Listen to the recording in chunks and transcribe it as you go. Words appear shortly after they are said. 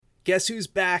Guess who's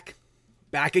back?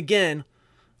 Back again.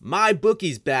 My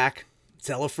bookie's back.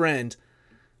 Tell a friend.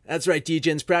 That's right,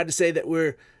 Degens. Proud to say that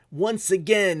we're once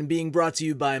again being brought to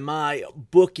you by my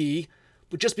bookie.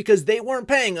 But just because they weren't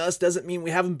paying us doesn't mean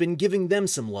we haven't been giving them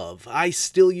some love. I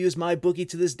still use my bookie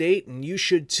to this date, and you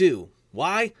should too.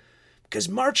 Why? Because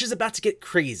March is about to get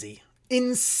crazy.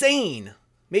 Insane.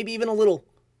 Maybe even a little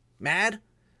mad.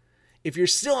 If you're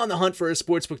still on the hunt for a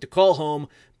sportsbook to call home,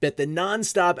 bet the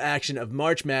non-stop action of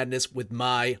March Madness with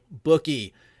my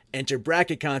bookie. Enter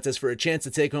bracket contests for a chance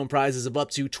to take home prizes of up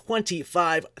to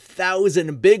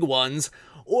 25,000 big ones,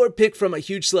 or pick from a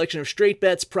huge selection of straight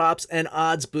bets, props, and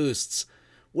odds boosts.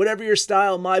 Whatever your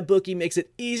style, my bookie makes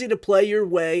it easy to play your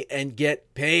way and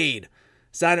get paid.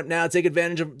 Sign up now, take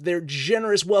advantage of their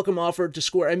generous welcome offer to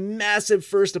score a massive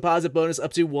first deposit bonus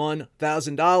up to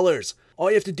 $1,000. All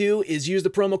you have to do is use the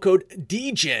promo code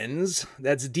DEGENS,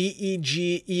 that's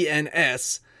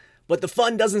DEGENS, but the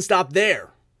fun doesn't stop there.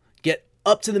 Get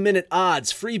up-to-the-minute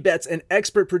odds, free bets, and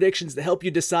expert predictions to help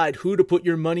you decide who to put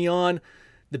your money on.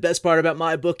 The best part about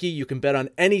MyBookie, you can bet on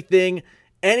anything,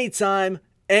 anytime,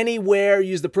 anywhere.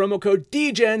 Use the promo code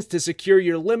DEGENS to secure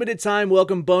your limited time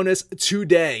welcome bonus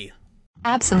today.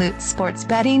 Absolute sports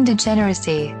betting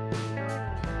degeneracy.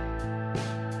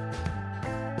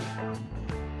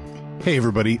 Hey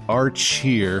everybody, Arch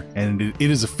here, and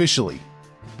it is officially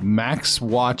Max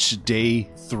Watch Day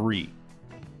 3.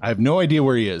 I have no idea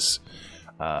where he is.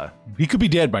 He could be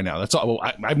dead by now. That's all. Well,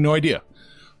 I have no idea.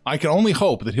 I can only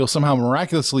hope that he'll somehow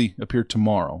miraculously appear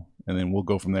tomorrow, and then we'll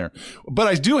go from there. But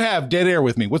I do have Dead Air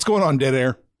with me. What's going on, Dead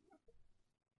Air?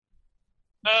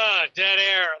 Dead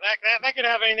air. That could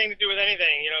have anything to do with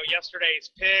anything. You know, yesterday's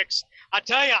picks. I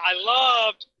tell you,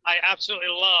 I absolutely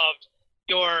loved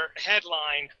your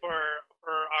headline for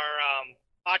our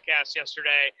podcast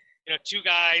yesterday. You know, two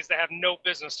guys that have no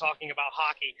business talking about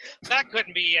hockey. That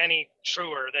couldn't be any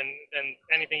truer than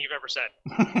anything you've ever said.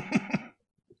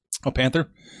 Oh, Panther,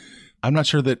 I'm not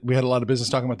sure that we had a lot of business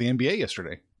talking about the NBA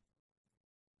yesterday.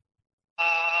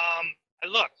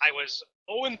 Look, I was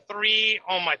 0-3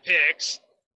 on my picks,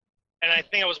 and I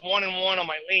think I was 1-1 on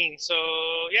my lean. So,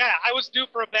 yeah, I was due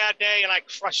for a bad day, and I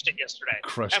crushed it yesterday.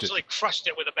 Absolutely crushed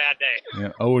it with a bad day.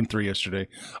 Yeah, 0-3 yesterday.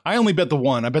 I only bet the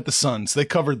one. I bet the Suns. They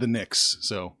covered the Knicks.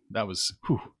 So that was,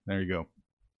 there you go.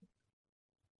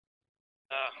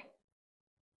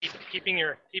 Keeping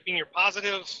your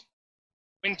positive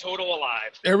win total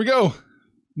alive. There we go.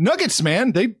 Nuggets,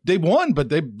 man. They won, but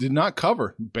they did not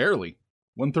cover. Barely.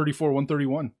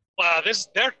 134-131.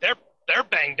 They're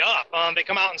banged up. They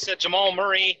come out and said Jamal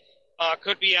Murray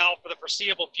could be out for the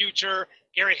foreseeable future.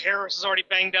 Gary Harris is already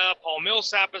banged up. Paul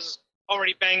Millsap is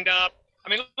already banged up. I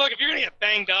mean, look, if you're going to get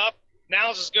banged up,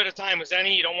 now's as good a time as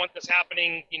any. You don't want this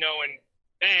happening, in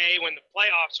May when the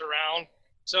playoffs are around.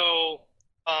 So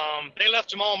they left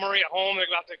Jamal Murray at home. They're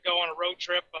about to go on a road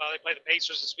trip. They play the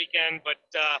Pacers this weekend. But,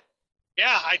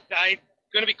 I'm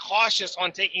going to be cautious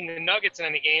on taking the Nuggets in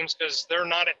any games because they're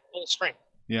not at full strength.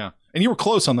 Yeah, and you were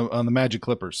close on the Magic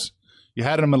Clippers. You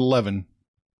had them at 11,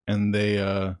 and they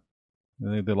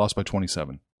lost by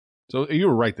 27. So you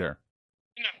were right there.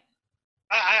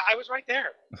 I was right there.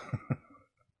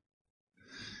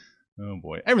 Oh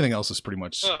boy, everything else is pretty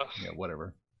much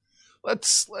whatever.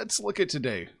 Let's look at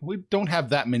today. We don't have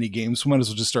that many games. We might as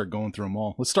well just start going through them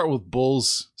all. Let's start with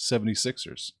Bulls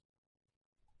 76ers.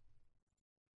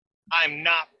 I'm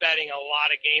not betting a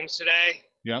lot of games today.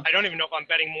 Yeah. I don't even know if I'm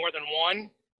betting more than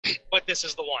one, but this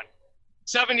is the one.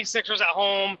 76ers at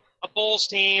home, a Bulls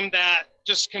team that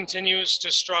just continues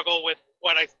to struggle with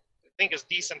what I think is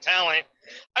decent talent.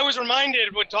 I was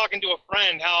reminded when talking to a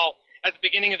friend how at the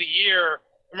beginning of the year,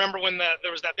 remember when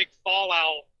there was that big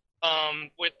fallout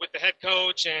with the head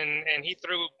coach and he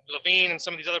threw Levine and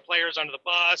some of these other players under the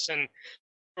bus and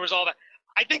there was all that.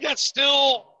 I think that's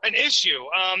still an issue.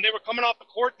 They were coming off the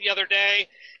court the other day,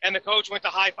 and the coach went to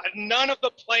high five. None of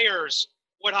the players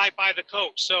would high five the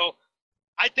coach. So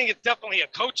I think it's definitely a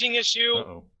coaching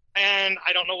issue, and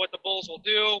I don't know what the Bulls will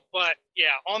do. But, yeah,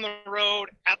 on the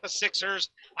road at the Sixers.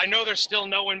 I know there's still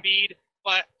no Embiid,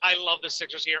 but I love the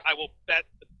Sixers here. I will bet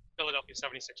the Philadelphia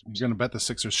 76ers. You're going to bet the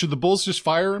Sixers. Should the Bulls just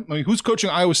fire him? I mean, who's coaching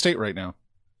Iowa State right now?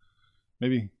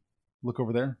 Maybe look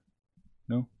over there?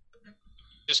 No?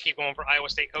 Just keep going for Iowa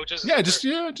State coaches?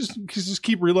 Just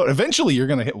keep reloading. Eventually, you're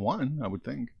going to hit one, I would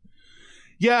think.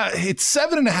 Yeah, it's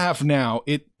 7.5 now.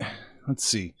 Let's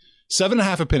see,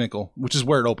 7.5 at Pinnacle, which is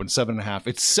where it opened. 7.5.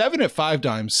 It's 7 at 5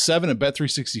 Dimes, 7 at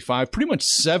Bet365. Pretty much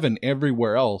 7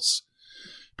 everywhere else.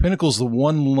 Pinnacle's the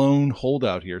one lone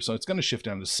holdout here, so it's going to shift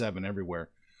down to 7 everywhere.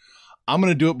 I'm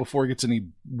going to do it before it gets any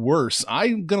worse.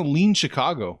 I'm going to lean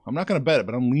Chicago. I'm not going to bet it,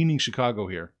 but I'm leaning Chicago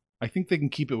here. I think they can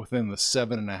keep it within the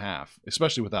 7.5,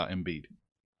 especially without Embiid.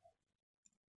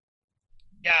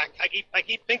 Yeah, I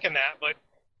keep thinking that, but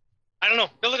I don't know.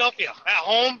 Philadelphia at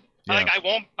home. Yeah.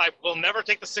 I will never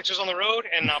take the Sixers on the road,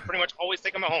 and I'll pretty much always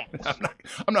take them at home.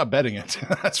 I'm not betting it.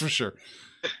 That's for sure.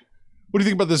 What do you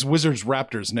think about this Wizards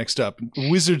Raptors next up?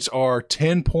 Wizards are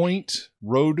 10-point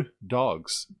road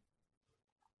dogs.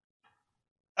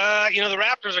 The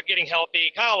Raptors are getting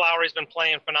healthy. Kyle Lowry's been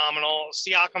playing phenomenal.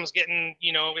 Siakam's getting,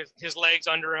 his legs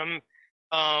under him.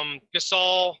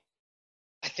 Gasol,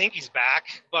 I think he's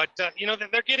back, but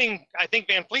they're getting. I think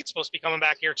Van Fleet's supposed to be coming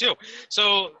back here too.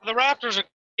 So the Raptors are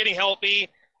getting healthy.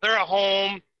 They're at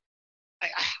home.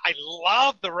 I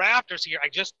love the Raptors here. I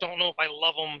just don't know if I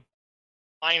love them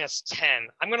 -10.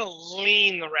 I'm going to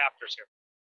lean the Raptors here.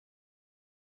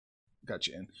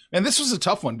 Gotcha. And this was a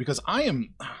tough one because I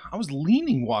was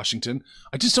leaning Washington.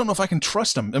 I just don't know if I can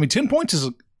trust them. I mean, 10 points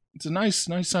it's a nice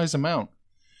size amount,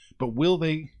 but will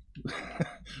they?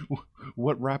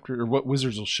 What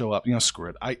Wizards will show up? Screw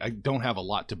it. I don't have a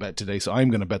lot to bet today, so I'm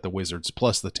going to bet the Wizards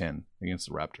plus the 10 against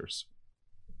the Raptors.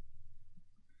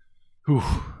 Whew.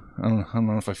 I don't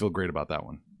know if I feel great about that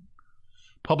one.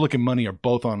 Public and money are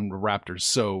both on the Raptors,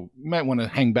 so you might want to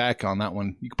hang back on that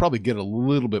one. You could probably get a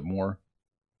little bit more.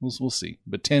 We'll see.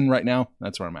 But 10 right now,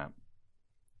 that's where I'm at.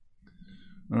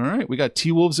 All right, we got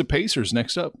T-Wolves at Pacers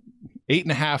next up.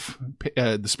 8.5.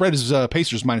 The spread is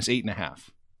Pacers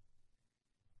 -8.5.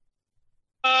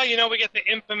 We get the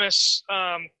infamous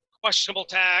questionable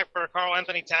tag for Karl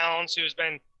Anthony Towns, who's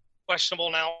been questionable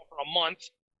now for a month.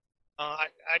 I'm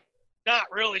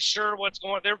not really sure what's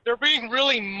going on. They're being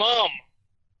really mum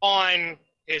on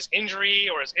his injury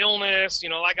or his illness.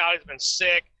 That guy's been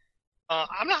sick.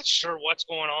 I'm not sure what's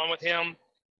going on with him,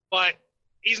 but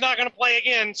he's not going to play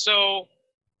again. So,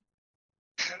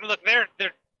 look, their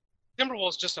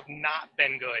Timberwolves just have not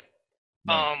been good.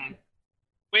 No.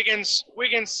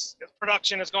 Wiggins'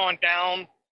 production has gone down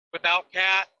without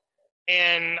Cat,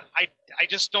 and I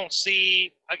just don't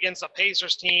see against a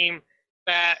Pacers team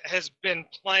that has been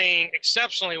playing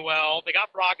exceptionally well. They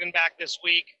got Brogdon back this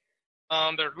week.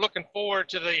 They're looking forward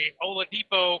to the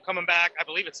Oladipo coming back. I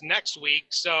believe it's next week.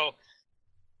 So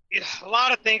a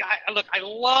lot of things. I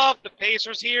love the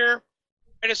Pacers here.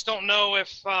 I just don't know if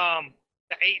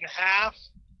the 8.5.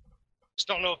 Just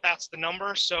don't know if that's the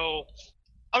number. So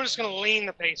I'm just going to lean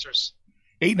the Pacers.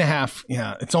 8.5.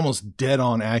 Yeah, it's almost dead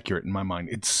on accurate in my mind.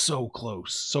 It's so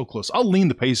close, so close. I'll lean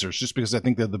the Pacers just because I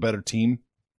think they're the better team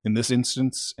in this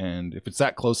instance, and if it's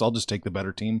that close, I'll just take the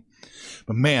better team.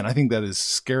 But man, I think that is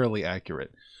scarily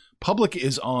accurate. Public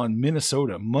is on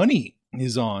Minnesota. Money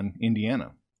is on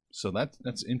Indiana. So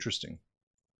that's interesting.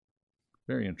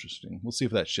 Very interesting. We'll see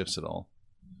if that shifts at all.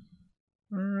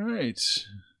 All right.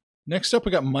 Next up,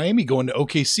 we got Miami going to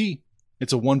OKC.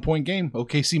 It's a 1-point game.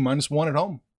 OKC -1 at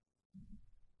home.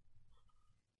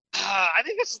 I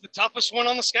think this is the toughest one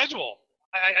on the schedule.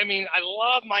 I mean, I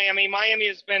love Miami. Miami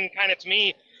has been kind of, to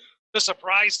me, the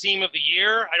surprise team of the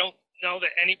year. I don't know that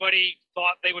anybody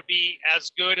thought they would be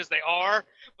as good as they are.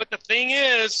 But the thing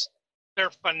is,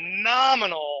 they're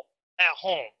phenomenal at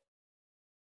home.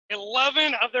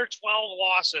 11 of their 12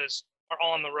 losses are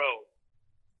on the road.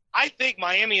 I think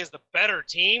Miami is the better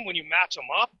team when you match them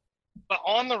up. But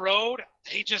on the road,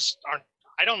 they just aren't.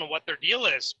 I don't know what their deal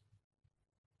is.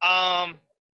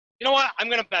 You know what? I'm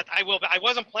going to bet. I will bet. I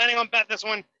wasn't planning on bet this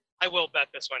one. I will bet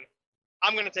this one.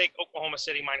 I'm going to take Oklahoma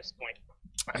City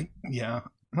 -1. Yeah,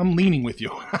 I'm leaning with you.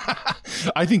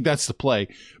 I think that's the play,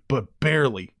 but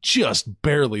barely, just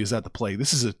barely is that the play.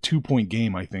 This is a 2-point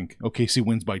game, I think. OKC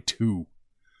wins by 2.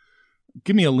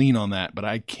 Give me a lean on that, but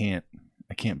I can't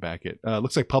back it.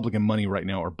 Looks like Public and Money right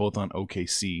now are both on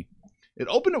OKC. It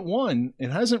opened at 1. It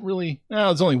hasn't really.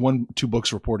 There's only 2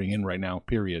 books reporting in right now,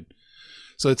 period.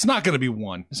 So it's not going to be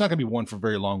 1. It's not going to be 1 for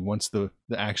very long once the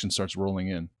action starts rolling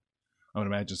in. I would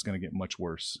imagine it's going to get much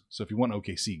worse. So if you want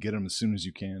OKC, get them as soon as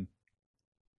you can.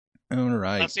 All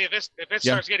right. Let's see if it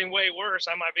starts getting way worse.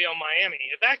 I might be on Miami.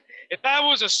 If that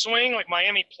was a swing like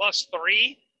Miami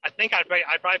 +3, I think I'd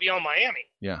probably be on Miami.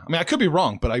 Yeah, I mean I could be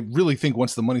wrong, but I really think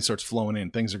once the money starts flowing in,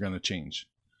 things are going to change.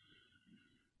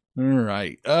 All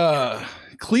right.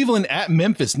 Cleveland at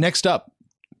Memphis next up.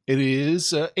 It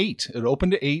is 8. It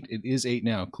opened to 8. It is 8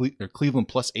 now. Cleveland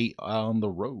 +8 on the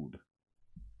road.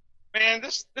 Man,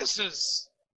 this is.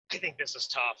 I think this is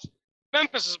tough.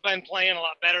 Memphis has been playing a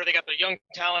lot better. They got the young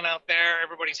talent out there.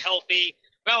 Everybody's healthy.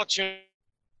 Valanciunas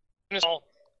is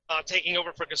taking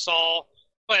over for Gasol,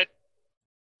 but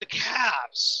the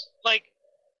Cavs,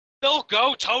 they'll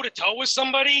go toe to toe with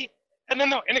somebody, and then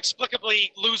they'll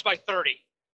inexplicably lose by 30,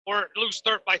 or lose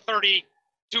by 30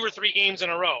 2 or 3 games in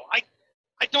a row.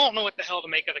 I don't know what the hell to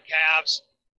make of the Cavs.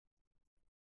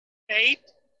 8?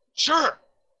 Sure.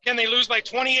 Can they lose by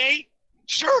 28?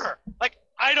 Sure. Like,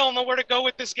 I don't know where to go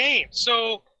with this game.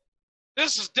 So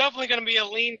this is definitely going to be a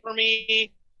lean for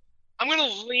me. I'm going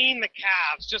to lean the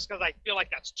Cavs just because I feel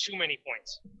like that's too many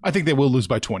points. I think they will lose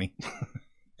by 20.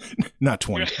 Not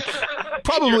 20.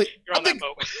 Probably. You're on that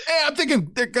boat. I'm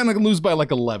thinking they're going to lose by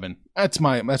like 11. That's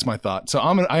my thought. So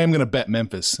I am going to bet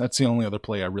Memphis. That's the only other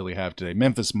play I really have today.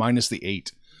 Memphis minus the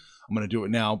 8. I'm going to do it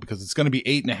now because it's going to be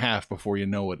 8.5 before you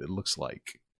know what it looks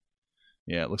like.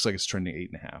 Yeah, it looks like it's trending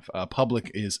 8.5. Public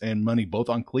is and money both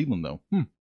on Cleveland though.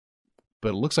 But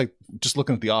it looks like, just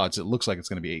looking at the odds, it looks like it's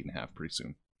going to be 8.5 pretty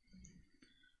soon.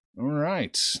 All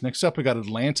right. Next up, we got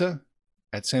Atlanta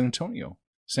at San Antonio.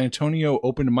 San Antonio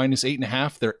opened to minus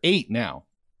 8.5. They're 8 now.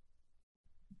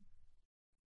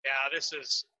 Yeah, this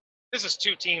is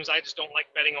two teams I just don't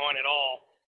like betting on at all.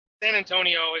 San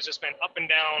Antonio has just been up and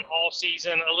down all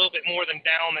season, a little bit more than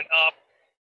down than up.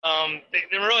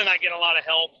 They're really not getting a lot of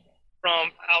help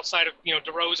from outside of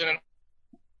DeRozan and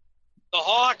the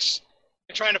Hawks.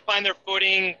 They're trying to find their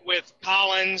footing with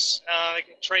Collins,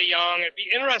 Trae Young. It'd be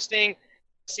interesting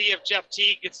to see if Jeff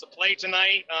Teague gets to play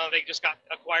tonight. They just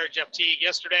acquired Jeff Teague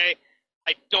yesterday.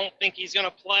 I don't think he's going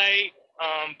to play,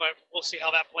 but we'll see how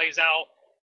that plays out.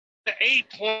 The 8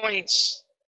 points.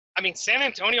 I mean, San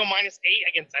Antonio minus 8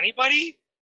 against anybody?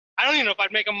 I don't even know if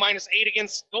I'd make them minus 8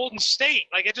 against Golden State.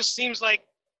 Like, it just seems like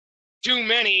too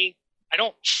many. I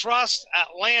don't trust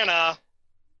Atlanta.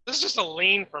 This is just a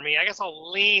lean for me. I guess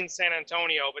I'll lean San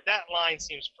Antonio, but that line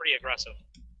seems pretty aggressive.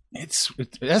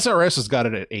 SRS has got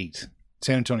it at 8.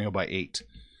 San Antonio by 8.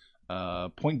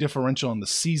 Point differential on the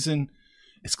season,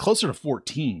 it's closer to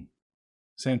 14.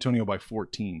 San Antonio by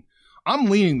 14. I'm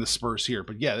leaning the Spurs here,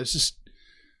 but yeah, it's just,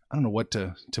 I don't know what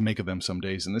to make of them some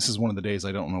days, and this is one of the days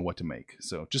I don't know what to make.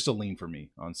 So just a lean for me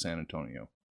on San Antonio.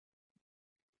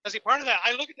 See, part of that,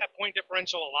 I look at that point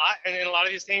differential a lot and in a lot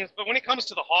of these teams, but when it comes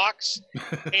to the Hawks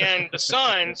and the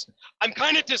Suns, I'm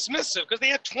kind of dismissive because they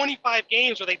had 25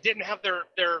 games where they didn't have their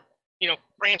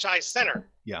franchise center.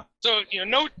 Yeah. So,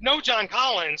 no John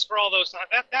Collins for all those times.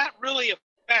 That really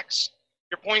affects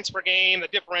your points per game, the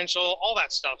differential, all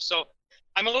that stuff. So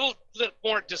I'm a little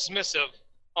more dismissive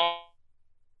on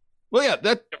well, yeah,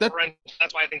 that's why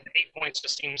I think the 8 points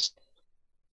just seems.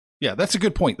 Yeah, that's a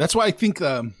good point. That's why I think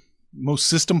most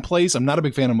system plays. I'm not a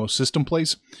big fan of most system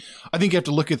plays. I think you have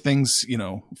to look at things,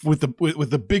 with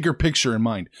the bigger picture in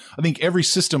mind. I think every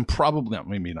system probably,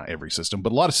 maybe not every system,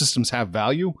 but a lot of systems have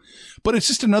value. But it's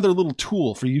just another little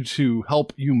tool for you to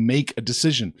help you make a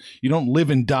decision. You don't live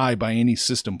and die by any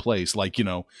system plays. Like,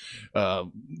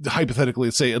 hypothetically,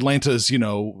 let's say Atlanta's,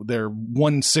 they're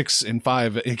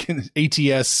 1-6-5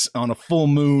 ATS on a full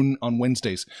moon on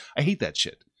Wednesdays. I hate that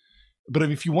shit. But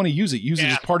if you want to use it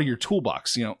as part of your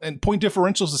toolbox, and point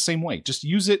differential is the same way. Just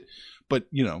use it, but,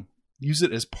 use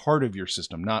it as part of your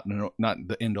system, not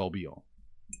the end all be all.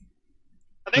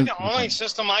 I think the only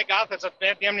system I got that's a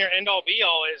damn near end all be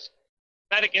all is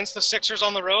bet against the Sixers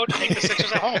on the road, take the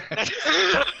Sixers at home.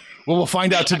 Well, we'll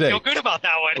find out today. I feel good about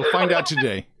that one. We'll find out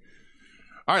today.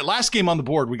 All right, last game on the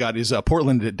board we got is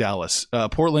Portland at Dallas.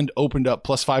 Portland opened up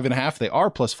plus 5.5. They are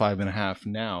plus 5.5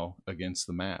 now against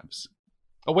the Mavs.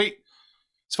 Oh, wait.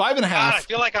 It's 5.5. I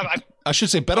feel like I should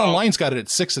say BetOnline's got it at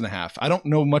 6.5. I don't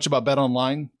know much about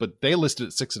BetOnline, but they listed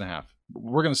it at 6.5.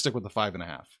 We're going to stick with the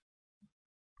 5.5.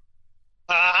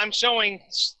 I'm showing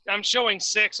 6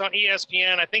 on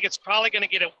ESPN. I think it's probably going to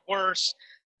get worse.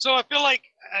 So I feel like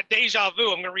a deja vu.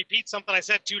 I'm going to repeat something I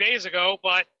said 2 days ago,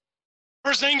 but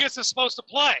Porzingis is supposed to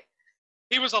play.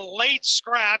 He was a late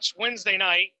scratch Wednesday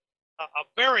night, a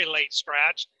very late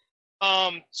scratch.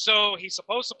 So he's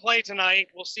supposed to play tonight.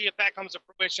 We'll see if that comes to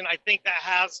fruition. I think that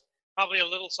has probably a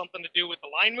little something to do with the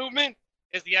line movement,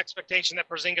 is the expectation that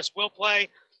Porzingis will play.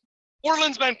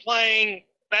 Portland's been playing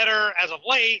better as of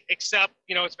late, except,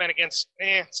 it's been against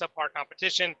subpar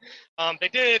competition. They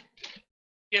did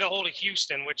get a hold of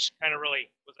Houston, which kind of really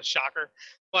was a shocker.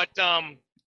 But,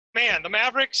 man, the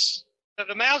Mavericks,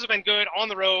 the Mavs have been good on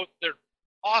the road. They're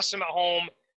awesome at home.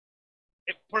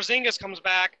 If Porzingis comes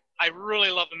back, I really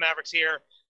love the Mavericks here.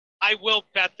 I will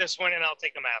bet this one, and I'll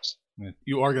take the Mavs.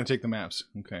 You are going to take the Mavs.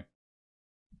 Okay.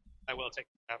 I will take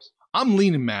the Mavs. I'm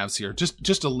leaning Mavs here.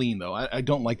 Just a lean, though. I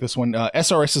don't like this one.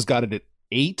 SRS has got it at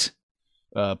 8.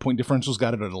 Point differential's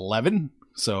got it at 11.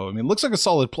 So, it looks like a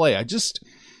solid play.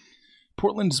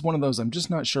 Portland is one of those, I'm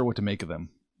just not sure what to make of them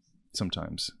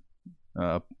sometimes.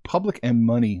 Public and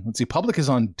money. Let's see. Public is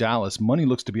on Dallas. Money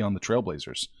looks to be on the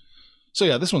Trailblazers. So,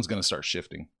 yeah, this one's going to start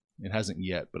shifting. It hasn't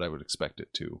yet, but I would expect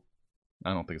it to.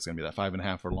 I don't think it's going to be that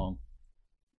 5.5 for long.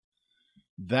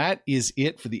 that is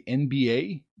it for the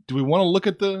NBA. Do we want to look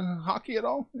at the hockey at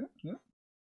all? Yeah.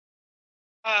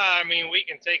 I mean, we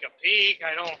can take a peek.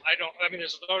 I mean,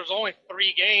 there's only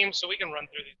 3 games, so we can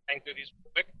hang through these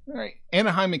quick. All right.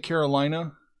 Anaheim at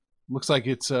Carolina. Looks like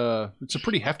it's a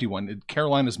pretty hefty one.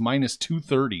 Carolina's minus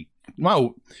 230.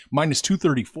 Wow, minus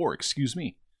 234, excuse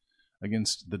me,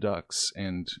 against the Ducks.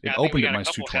 And it opened at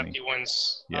minus 220. Hefty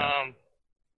ones. Yeah.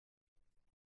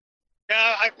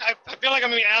 I feel like I'm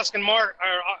going to be asking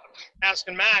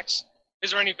Max,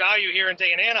 is there any value here in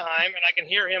taking Anaheim? And I can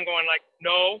hear him going like,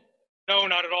 no,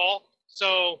 not at all.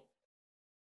 So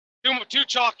too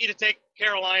chalky to take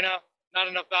Carolina. Not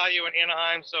enough value in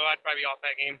Anaheim, so I'd probably be off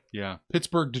that game. Yeah.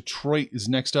 Pittsburgh, Detroit is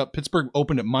next up. Pittsburgh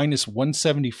opened at minus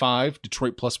 175,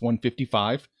 Detroit plus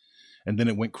 155, and then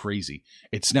it went crazy.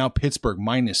 It's now Pittsburgh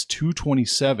minus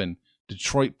 227,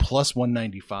 Detroit plus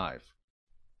 195.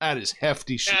 That is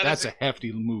hefty. That's a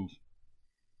hefty move.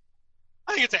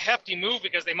 I think it's a hefty move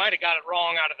because they might have got it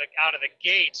wrong out of the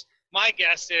gate. My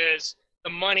guess is the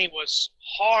money was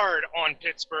hard on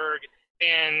Pittsburgh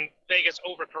and Vegas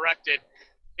overcorrected.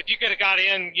 If you could have got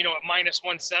in, at minus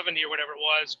 170 or whatever it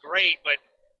was, great. But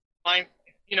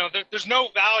there's no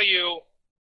value.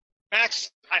 Max,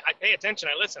 I pay attention.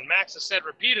 I listen. Max has said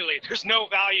repeatedly, there's no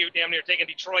value damn near taking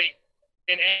Detroit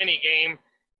in any game,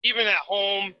 even at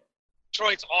home.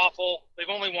 Detroit's awful. They've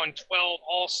only won 12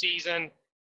 all season.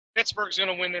 Pittsburgh's going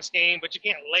to win this game, but you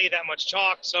can't lay that much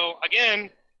chalk. So,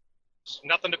 again,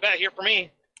 nothing to bet here for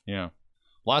me. Yeah.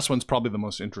 Last one's probably the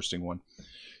most interesting one.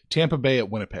 Tampa Bay at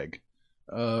Winnipeg.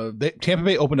 Tampa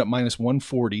Bay opened up minus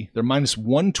 140. They're minus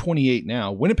 128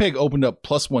 now. Winnipeg opened up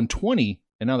plus 120,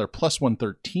 and now they're plus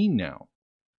 113 now.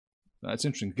 That's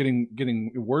interesting.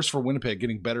 Getting worse for Winnipeg,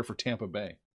 getting better for Tampa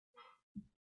Bay.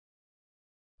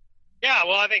 Yeah,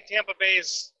 well, I think Tampa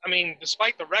Bay's,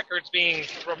 despite the records being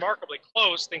remarkably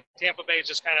close, I think Tampa Bay is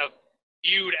just kind of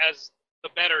viewed as the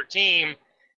better team.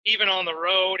 Even on the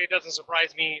road, it doesn't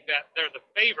surprise me that they're the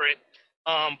favorite,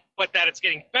 but that it's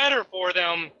getting better for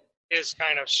them is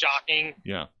kind of shocking.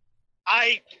 Yeah.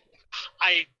 I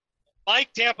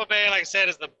like Tampa Bay, like I said,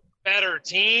 is the better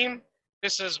team.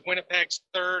 This is Winnipeg's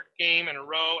 3rd game in a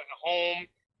row at home.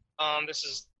 This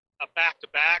is a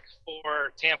back-to-back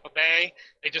for Tampa Bay.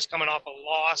 They just coming off a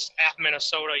loss at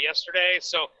Minnesota yesterday.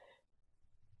 So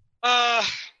I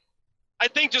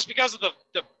think just because of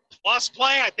the plus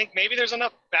play, I think maybe there's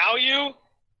enough value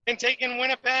in taking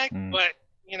Winnipeg. But,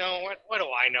 what do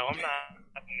I know? I'm not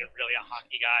really a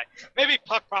hockey guy. Maybe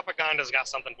Puck Propaganda's got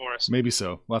something for us. Maybe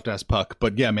so. We'll have to ask Puck.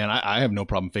 But yeah, man, I have no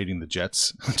problem fading the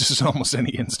Jets. Just in almost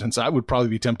any instance. I would probably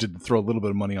be tempted to throw a little bit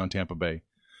of money on Tampa Bay.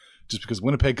 Just because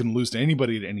Winnipeg can lose to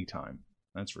anybody at any time.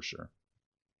 That's for sure.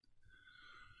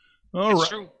 All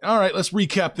right, let's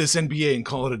recap this NBA and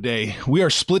call it a day. We are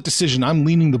split decision. I'm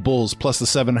leaning the Bulls plus the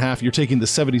 7.5. You're taking the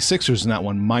 76ers in that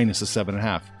one minus the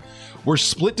 7.5. We're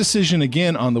split decision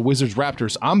again on the Wizards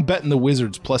Raptors. I'm betting the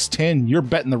Wizards plus 10. You're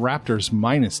betting the Raptors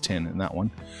minus 10 in that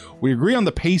one. We agree on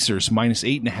the Pacers minus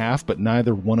 8.5, but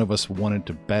neither one of us wanted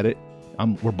to bet it.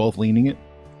 We're both leaning it.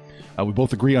 We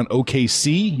both agree on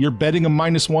OKC. You're betting a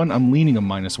minus 1. I'm leaning a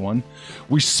minus 1.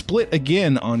 We split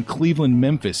again on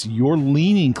Cleveland-Memphis. You're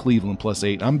leaning Cleveland plus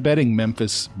 8. I'm betting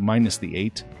Memphis minus the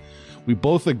 8. We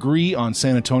both agree on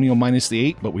San Antonio minus the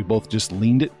 8, but we both just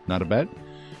leaned it, not a bet.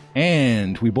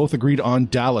 And we both agreed on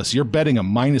Dallas. You're betting them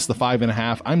minus the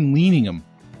 5.5. I'm leaning them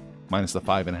minus the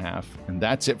 5.5. And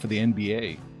that's it for the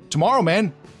NBA. Tomorrow,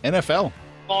 man, NFL.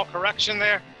 Small correction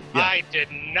there. Yeah. I did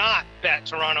not bet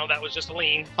Toronto. That was just a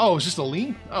lean. Oh, it was just a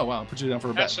lean? Oh, wow. Put you down for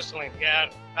a bet. That's just a lean. Yeah,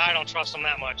 I don't trust them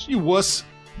that much. You wuss.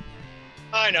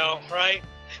 I know, right?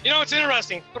 It's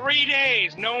interesting. 3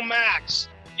 days, no max.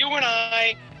 You and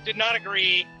I did not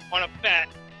agree on a bet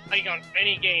on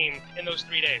any game in those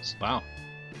 3 days. Wow.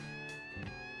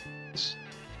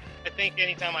 I think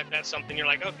anytime I bet something, you're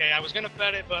like, okay, I was going to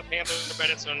bet it, but Panthers bet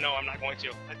it, so no, I'm not going to.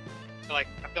 I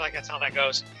feel like that's how that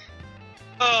goes.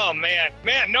 Oh, man,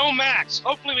 no max.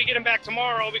 Hopefully we get him back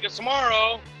tomorrow, because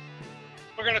tomorrow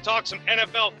we're going to talk some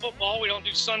NFL football. We don't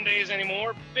do Sundays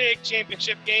anymore. Big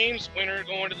championship games. Winner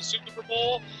going to the Super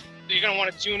Bowl. So you're going to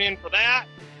want to tune in for that.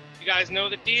 You guys know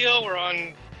the deal. We're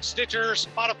on Stitcher,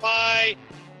 Spotify,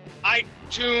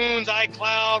 iTunes,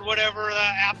 iCloud, whatever the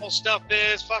Apple stuff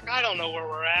is. Fuck, I don't know where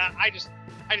we're at. I just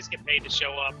get paid to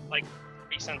show up, like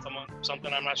 3 cents a month or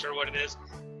something. I'm not sure what it is.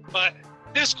 But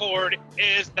Discord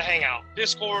is the hangout.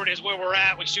 Discord is where we're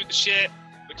at. We shoot the shit.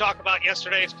 We talk about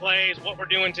yesterday's plays, what we're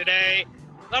doing today.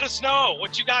 Let us know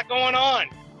what you got going on.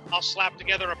 I'll slap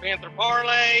together a Panther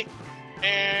parlay,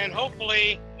 and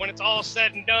hopefully, when it's all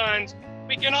said and done,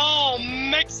 we can all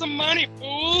make some money,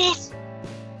 fools.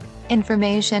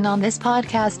 Information on this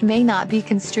podcast may not be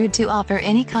construed to offer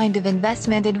any kind of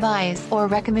investment advice or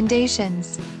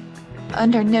recommendations.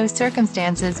 Under no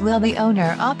circumstances will the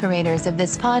owner-operators of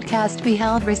this podcast be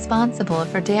held responsible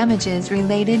for damages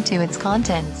related to its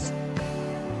contents.